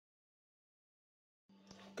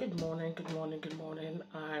Good morning, good morning, good morning.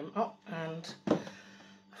 I'm up and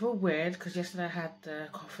I feel weird because yesterday I had the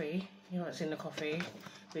coffee. You haven't seen the coffee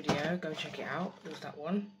video, go check it out. It was that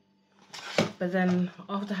one. But then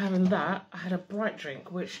after having that, I had a bright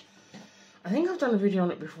drink, which I think I've done a video on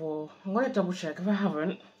it before. I'm going to double check. If I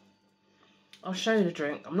haven't, I'll show you the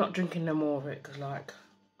drink. I'm not drinking no more of it because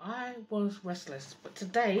I was restless. But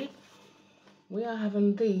today, we are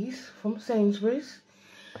having these from Sainsbury's.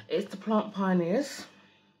 It's the Plant Pioneers.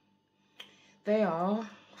 They are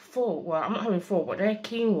well, I'm not having four, but they're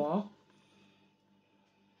quinoa.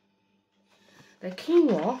 They're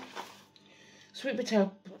quinoa, sweet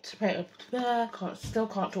potato, still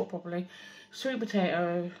can't talk properly, sweet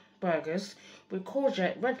potato burgers with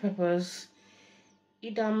courgette, red peppers,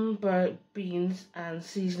 edam beans, and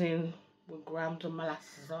seasoning with grams of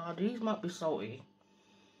molasses. These might be salty.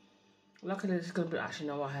 Luckily, this is going to be, actually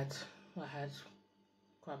no, I had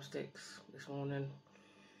crab sticks this morning.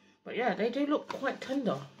 But yeah, they do look quite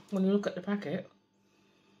tender when you look at the packet.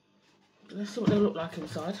 Let's see what they look like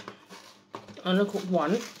inside. I look at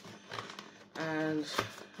one, and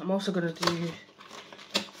I'm also going to do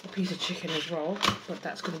a piece of chicken as well, but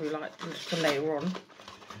that's going to be like just for later on.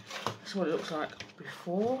 That's what it looks like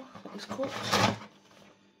before it's cooked.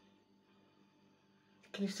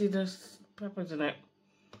 Can you see the peppers in it?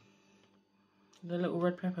 The little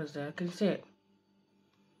red peppers there, can you see it?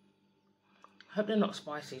 I hope they're not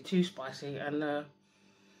spicy, too spicy. And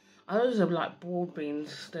others are like broad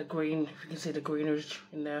beans. They're green, if you can see the greenage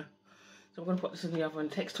in there. So I'm going to put this in the oven.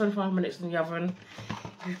 It takes 25 minutes in the oven.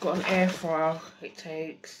 If you've got an air fryer, it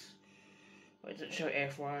takes... Well, it doesn't show air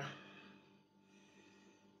fryer.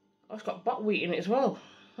 Oh, it's got buckwheat in it as well.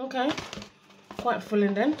 Okay. Quite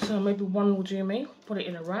filling then, so maybe one will do me. Put it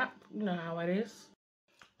in a wrap. You know how it is.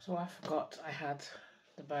 So I forgot I had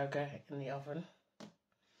the burger in the oven.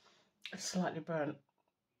 It's slightly burnt.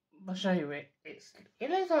 I'll show you it.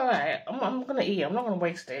 It is alright. I'm gonna eat it. I'm not gonna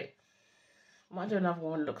waste it. I might do another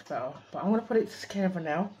one that looks better. But I'm gonna put it together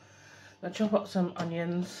now. I'm gonna chop up some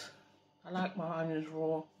onions. I like my onions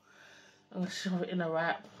raw. I'm gonna shove it in a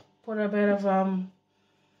wrap. Put a bit of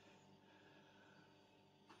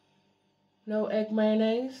no egg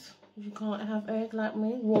mayonnaise. If you can't have egg like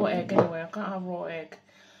me. Raw egg anyway. I can't have raw egg.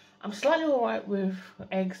 I'm slightly alright with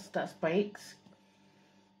eggs that's baked.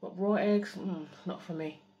 But raw eggs, not for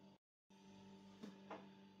me.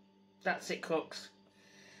 That's it, cooks.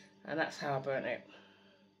 And that's how I burnt it.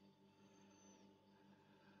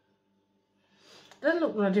 Doesn't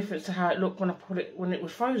look no difference to how it looked when I put it, when it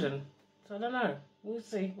was frozen. So I don't know. We'll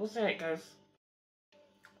see. We'll see how it goes.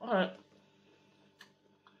 Alright.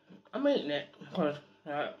 I'm eating it because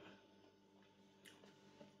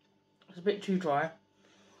it's a bit too dry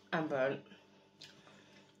and burnt.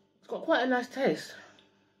 It's got quite a nice taste.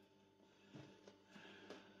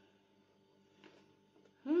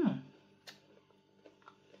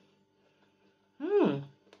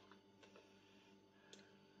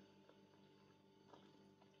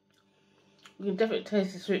 You can definitely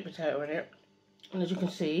taste the sweet potato in it. And as you can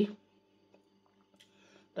see,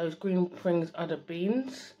 those green things are the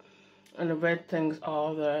beans. And the red things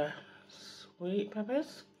are the sweet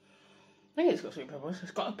peppers. I think it's got sweet peppers.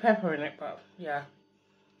 It's got a pepper in it, but yeah.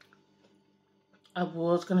 I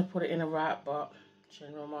was going to put it in a wrap, but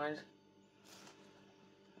changed my mind.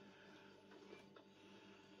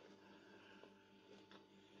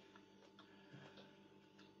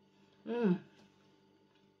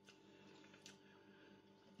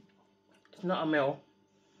 It's not a meal.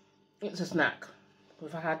 It's a snack.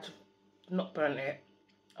 If I had not burnt it,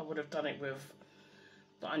 I would have done it with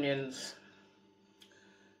the onions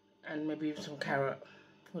and maybe even some carrot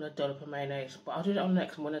with a dollop of mayonnaise. But I'll do that on the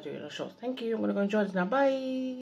next one when I do it in a shot. Thank you. I'm going to go enjoy this now. Bye.